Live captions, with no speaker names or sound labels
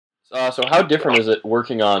So how different is it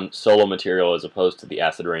working on solo material as opposed to the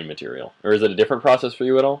Acid Rain material? Or is it a different process for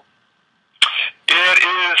you at all? It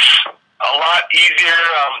is a lot easier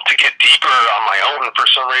to get deeper on my own for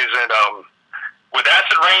some reason. With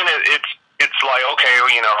Acid Rain, it's like, okay,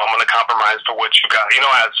 I'm going to compromise for what you got.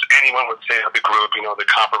 As anyone would say of the group, the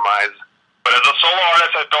compromise. But as a solo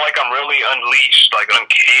artist, I feel like I'm really unleashed, like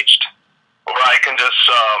uncaged, where I can just,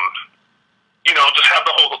 just have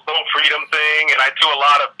the whole freedom thing. And I do a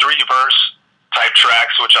lot of 3-verse type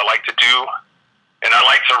tracks, which I like to do. And I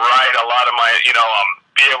like to write a lot of my, be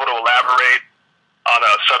able to elaborate on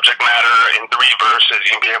a subject matter in 3 verses.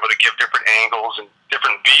 You can be able to give different angles and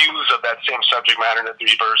different views of that same subject matter in the 3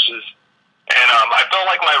 verses. And I feel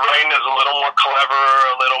like my writing is a little more clever,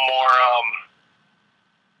 a little more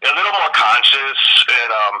conscious,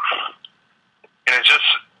 and it's just,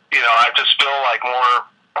 I just feel like more,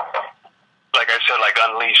 like I said, like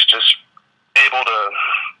unleashed, just able to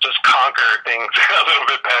just conquer things a little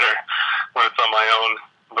bit better when it's on my own.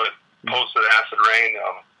 But post the Acid Rain,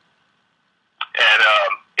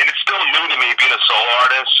 and it's still new to me being a solo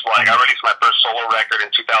artist. Like, I released my first solo record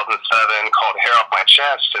in 2007 called Hair Off My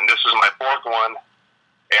Chest, and this is my 4th one,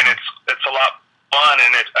 and it's a lot fun,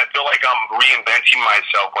 and I feel like I'm reinventing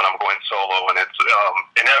myself when I'm going solo, and it's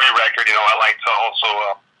in every record, I like to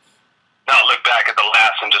also not look back at the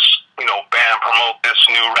last and just, bam, promote this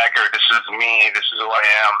new record. This is me. This is who I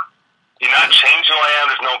am. You're not change who I am.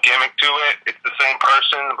 There's no gimmick to it. It's the same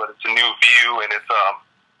person, but it's a new view, and it's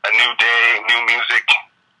a new day, new music,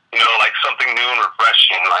 like something new and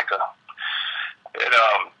refreshing. That's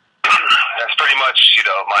pretty much,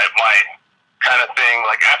 my kind of thing.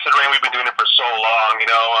 Like Acid Rain, we've been doing it for so long, and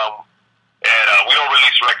we don't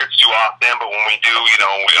release records too often, but when we do,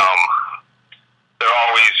 they're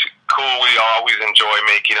always cool. We always enjoy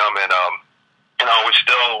making them, and we're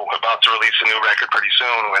still about to release a new record pretty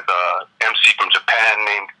soon with MC from Japan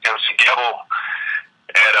named MC Gebo,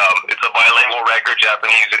 and it's a bilingual record,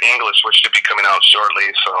 Japanese and English, which should be coming out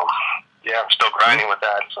shortly. So yeah, I'm still grinding with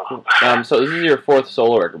that. So this is your 4th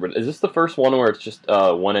solo record, but is this the first one where it's just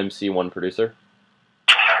one MC, one producer?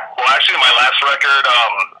 Well, actually, my last record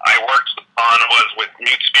I worked on was with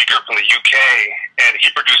Mute Speaker from the UK, and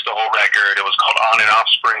he produced the whole record. It was called On and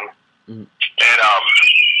Offspring. Mm-hmm. And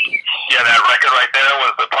yeah, that record right there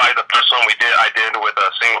was probably the first one I did with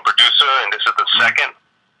a single producer, and this is the second.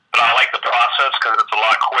 But I like the process because it's a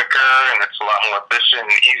lot quicker and it's a lot more efficient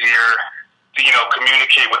and easier to,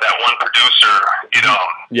 communicate with that one producer,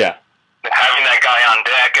 Yeah. Having that guy on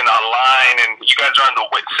deck and online, and you guys are on the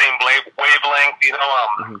same wavelength,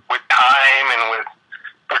 with time and with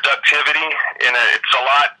productivity, and it's a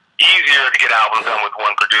lot easier to get albums done with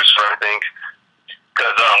one producer, I think,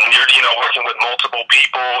 because when you're, working with multiple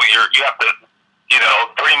people, you have to,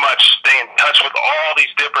 pretty much stay in touch with all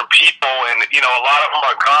these different people, and, a lot of them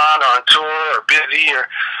are gone or on tour or busy, and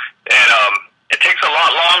it takes a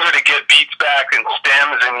lot longer to get beats back and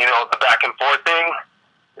stems and, the back and forth thing.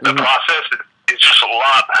 The process is just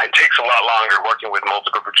it takes a lot longer working with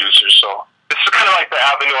multiple producers. So this is kind of like the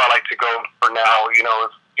avenue I like to go for now, is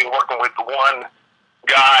working with one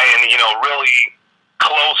guy and, really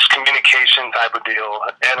close communication type of deal.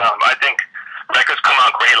 And I think records come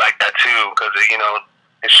out great like that too, because,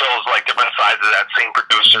 it shows like different sides of that same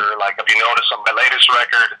producer. Like if you notice on my latest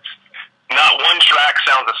record, not one track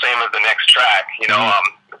sounds the same as the next track.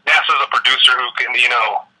 NASA's a producer who can,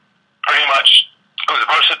 pretty much, who's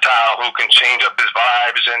versatile, who can change up his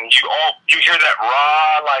vibes, and you hear that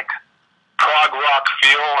raw, like, prog rock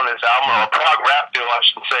feel on this album, or prog rap feel, I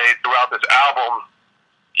should say, throughout this album.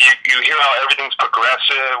 You hear how everything's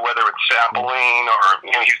progressive, whether it's sampling or,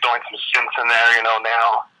 he's throwing some synths in there,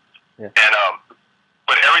 now. Yeah. And,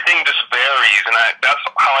 but everything just varies, and that's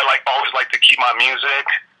how I always like to keep my music,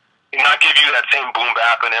 and not give you that same boom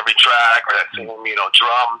bap in every track, or that same,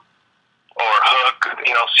 drum or hook,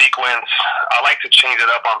 sequence. I like to change it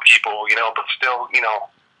up on people, but still, be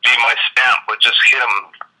my stamp, but just hit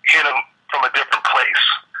them from a different place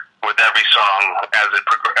with every song as the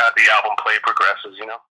album play progresses,